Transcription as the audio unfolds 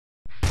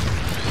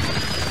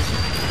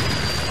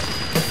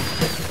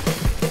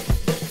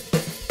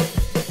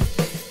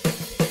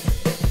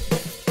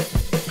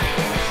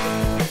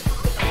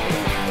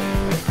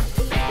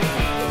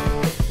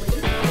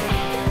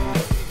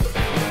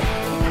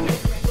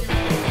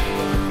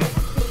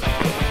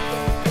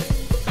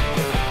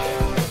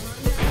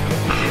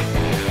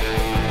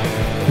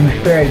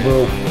Douchebag,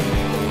 bro.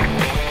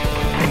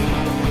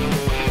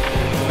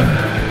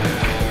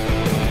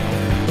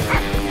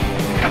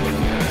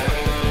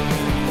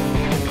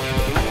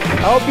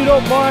 I hope you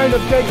don't mind.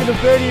 I'm taking a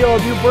video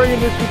of you bringing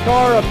this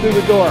guitar up through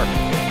the door.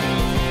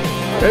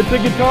 It's a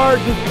guitar,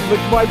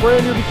 it's my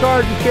brand new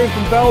guitar, just came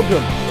from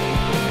Belgium.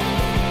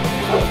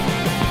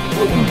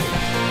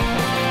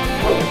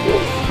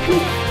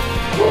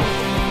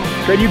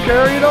 Can you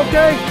carry it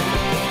okay?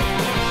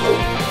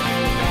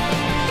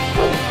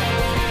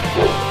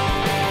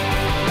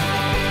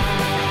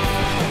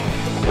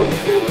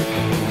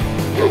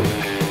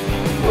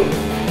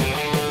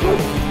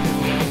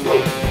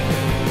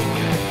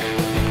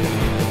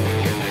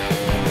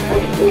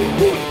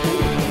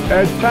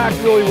 And it's packed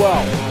really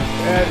well.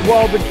 And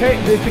well, the case,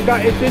 it's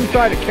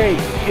inside a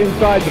case,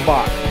 inside the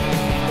box.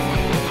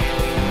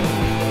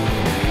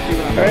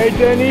 Hey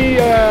Denis,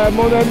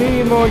 mon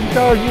ami, mon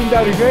guitare vient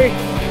d'arriver.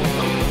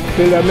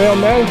 C'est la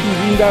mailman qui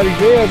vient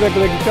d'arriver avec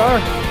la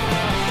guitare.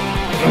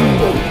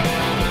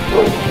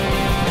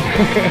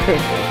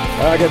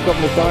 I got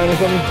something to sign or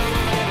something?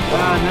 No,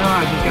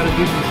 I just gotta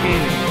do some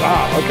scanning.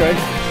 Ah, okay.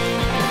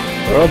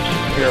 Oops.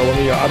 Here, let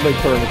me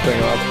turn this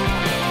thing off.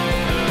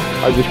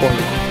 I just wanted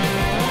to...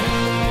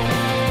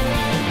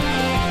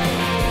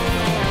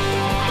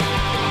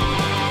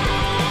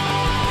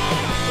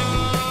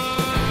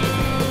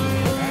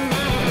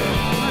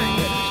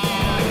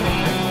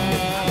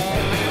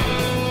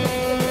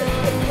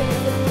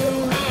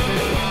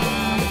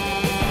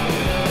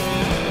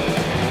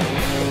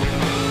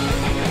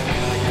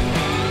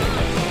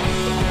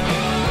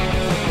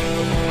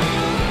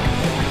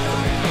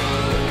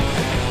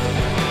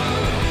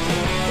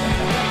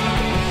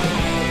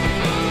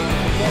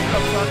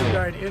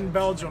 in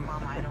Belgium,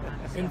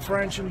 in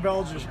French and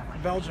Belgium.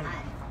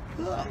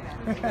 There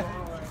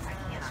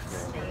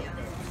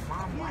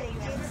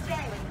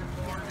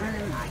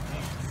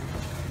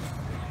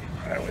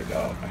we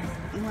go.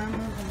 You want to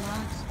move the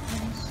logs,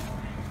 please?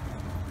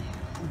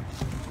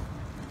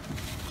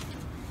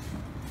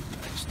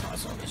 Let's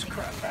toss all this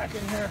crap back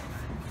in here.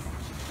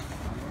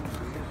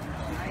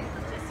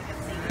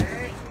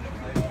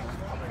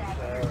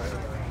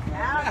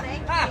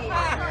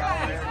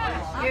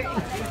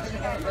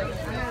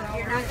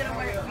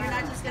 You're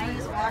not just gonna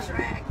use a wash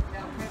rag.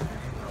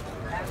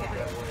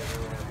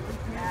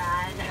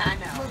 Okay. I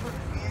know.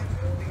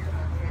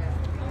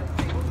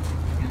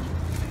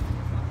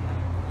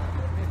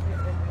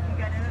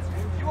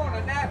 You want a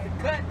knife to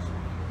cut?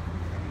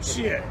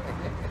 Shit.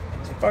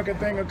 This fucking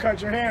thing will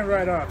cut your hand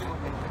right off.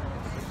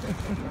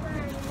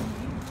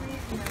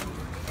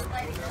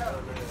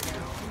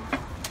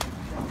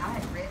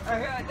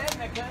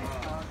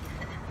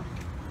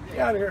 Get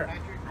out of here.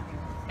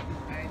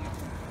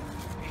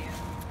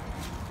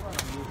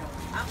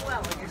 I'm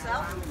well with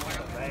yourself.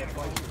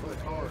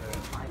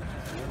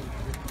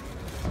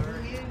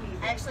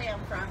 Actually,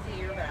 I'm from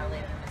here, but I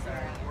live in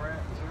Missouri.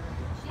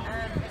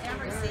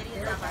 Montgomery City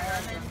is on my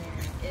husband.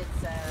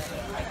 It's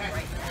like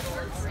right in the middle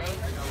of the state.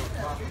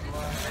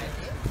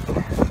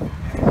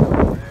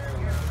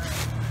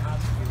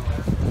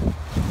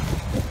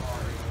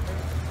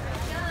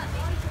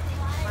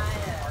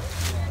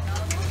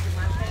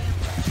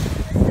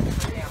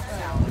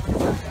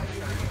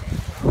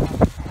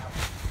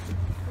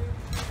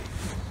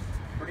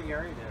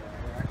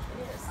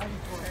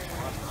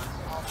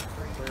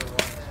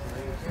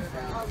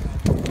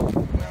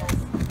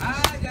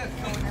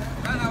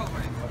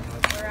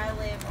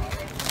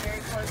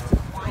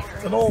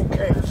 It's an old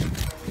case.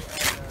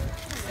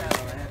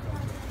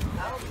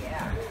 Oh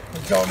yeah. They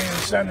told me they're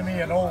sending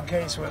me an old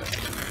case with it.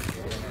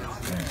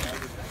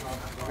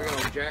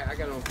 I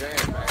got an old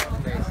jazz back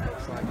on the case.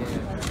 Looks like it.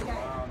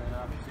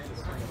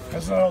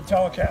 That's an old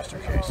Telecaster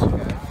case.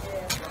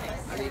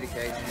 I need a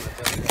case.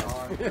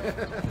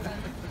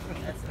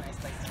 That's a nice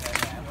place to go.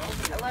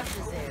 I love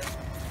the zoo.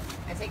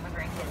 I take my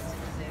grandkids to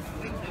the zoo.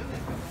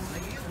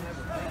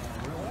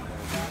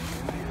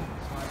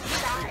 He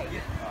died.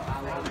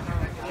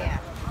 Yeah.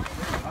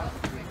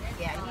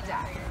 Yeah, he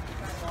died.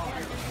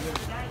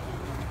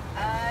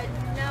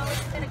 No,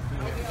 it's been a few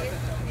years.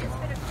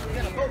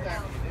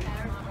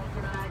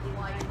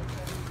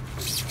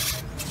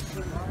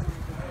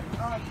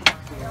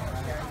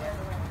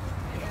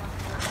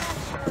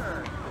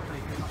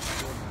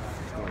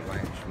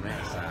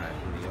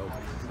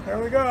 There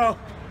we go.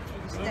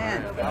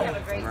 Stand. We have a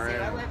great zoo.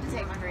 I love to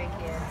take my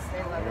grandkids.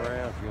 They love it. Where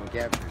else you gonna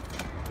capture it?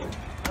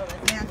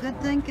 Yeah, good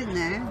thinking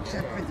there,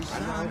 except for the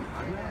sun.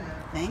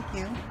 Thank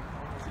you.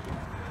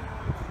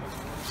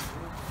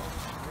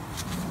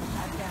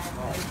 I've got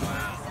a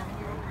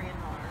 7-year-old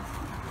granddaughter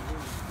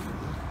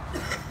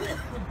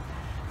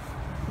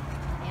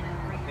and a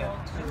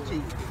 3-year-old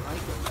Gee,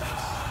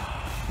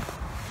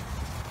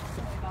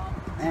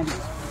 that is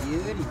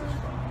beautiful.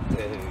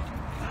 Dude.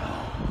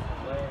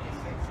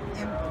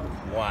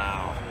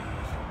 Wow.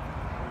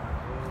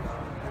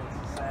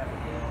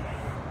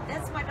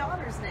 That's my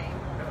daughter's name.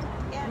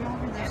 Yeah, Come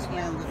over this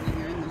way a little.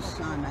 You're in the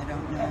sun. I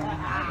don't know.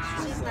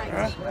 she's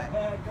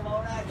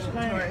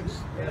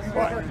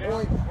What?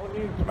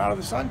 Come out of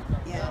the sun?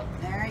 Yeah,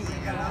 there you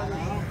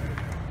go.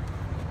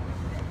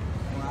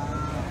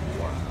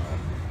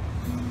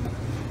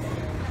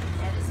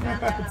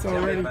 It's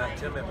already.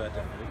 Tell me about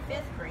that.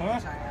 Fifth grade Huh?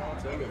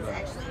 child. It is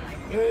actually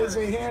like It is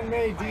a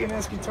handmade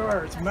D&S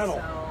guitar. It's metal.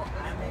 so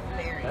I'm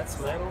very That's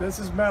metal. This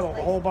is metal.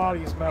 The whole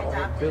body is metal.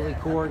 Billy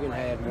Corgan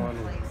had one,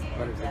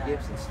 but it was a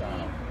Gibson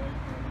style.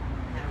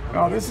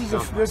 No, this is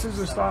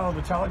a style of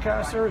a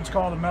Telecaster. It's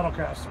called a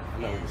Metalcaster.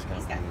 I know this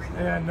company is.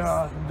 And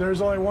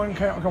there's only one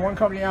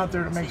company out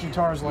there that makes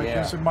guitars like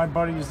this. And my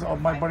buddy's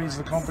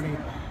the company.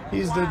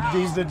 He's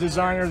the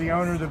designer, the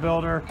owner, the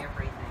builder.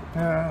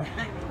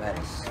 That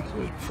is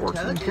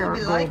 14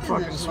 karat gold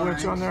fucking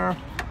switch on there.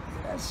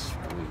 that's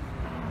sweet.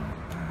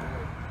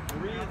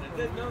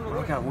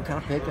 What kind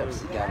of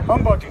pickups you got?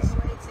 Humbucking.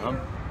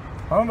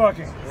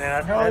 Humbucking.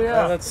 Yeah, Hell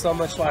yeah. that's so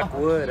much like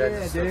wood.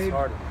 That's dude.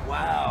 hard.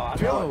 Wow, I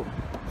Feel know. it.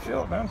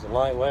 Feel it, man. It's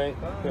lightweight.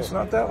 It's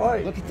not that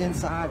light. Look at the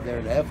inside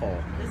there, the F-hole.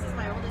 this is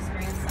my oldest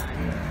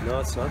grandson. No,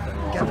 it's not that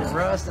long. Got the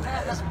rust and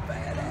that's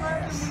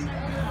badass. Oh,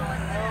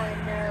 I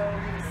know.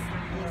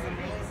 He's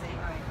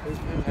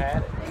amazing. Who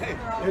had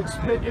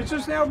it? It's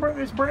just now.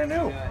 It's brand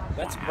new.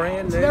 That's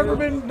brand It's new.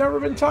 never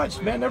been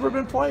touched, man. Never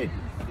been played.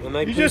 When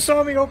they You put, just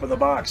saw me open the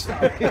box.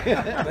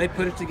 they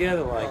put it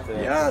together like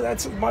that. Yeah,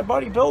 that's my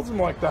buddy builds them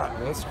like that.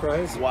 That's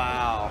crazy.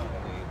 Wow.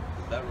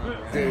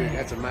 Dude,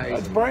 that's amazing.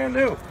 That's brand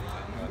new.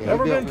 Yeah,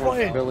 Never he built been one for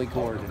played. Billy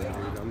Corgan, dude.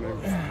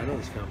 I know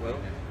this company.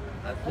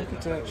 Look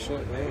at that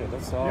shit, man.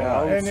 That's all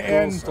Yeah, old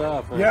school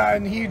stuff. Man. yeah,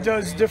 and he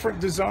does different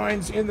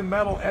designs in the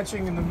metal,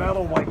 etching in the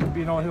metal. Like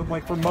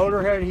like for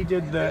Motorhead, he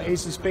did the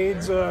Ace of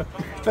Spades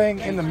thing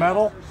in the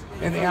metal,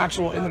 and the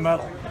actual in the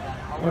metal.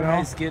 You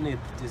know?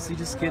 Is he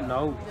just getting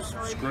old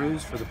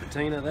screws for the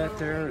patina of that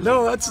there?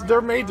 No,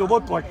 they're made to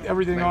look like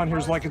everything on here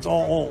is like it's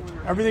all old.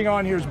 Everything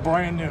on here is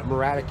brand new.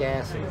 Muriatic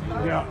acid.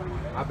 Yeah.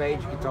 I've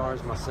aged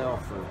guitars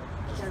myself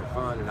just for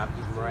fun, and I've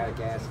used muriatic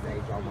acid to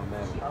age all my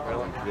metal.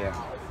 Really?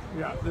 Yeah.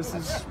 Yeah, this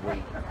is the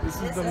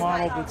This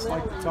model my that's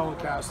like the little-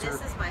 Telecaster.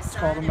 This is my It's son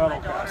called a and my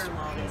Metalcaster.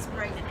 daughter-in-law that's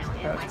pregnant now,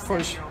 and my That's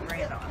push. 7-year-old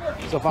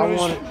granddaughter. So if I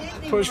want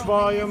it, Push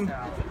volume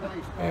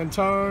and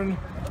tone.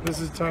 This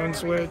is tone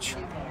switch,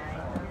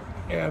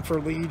 and for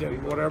lead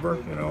and whatever,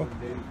 you know.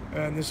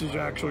 And this is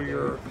actually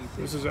your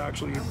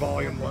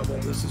volume level.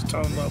 This is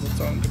tone level,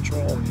 tone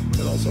control.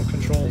 It also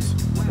controls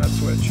that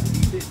switch.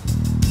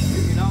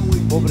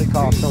 what would it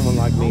cost someone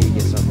like me to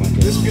get something like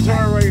This this?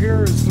 guitar right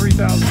here is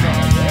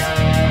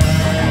 $3,000.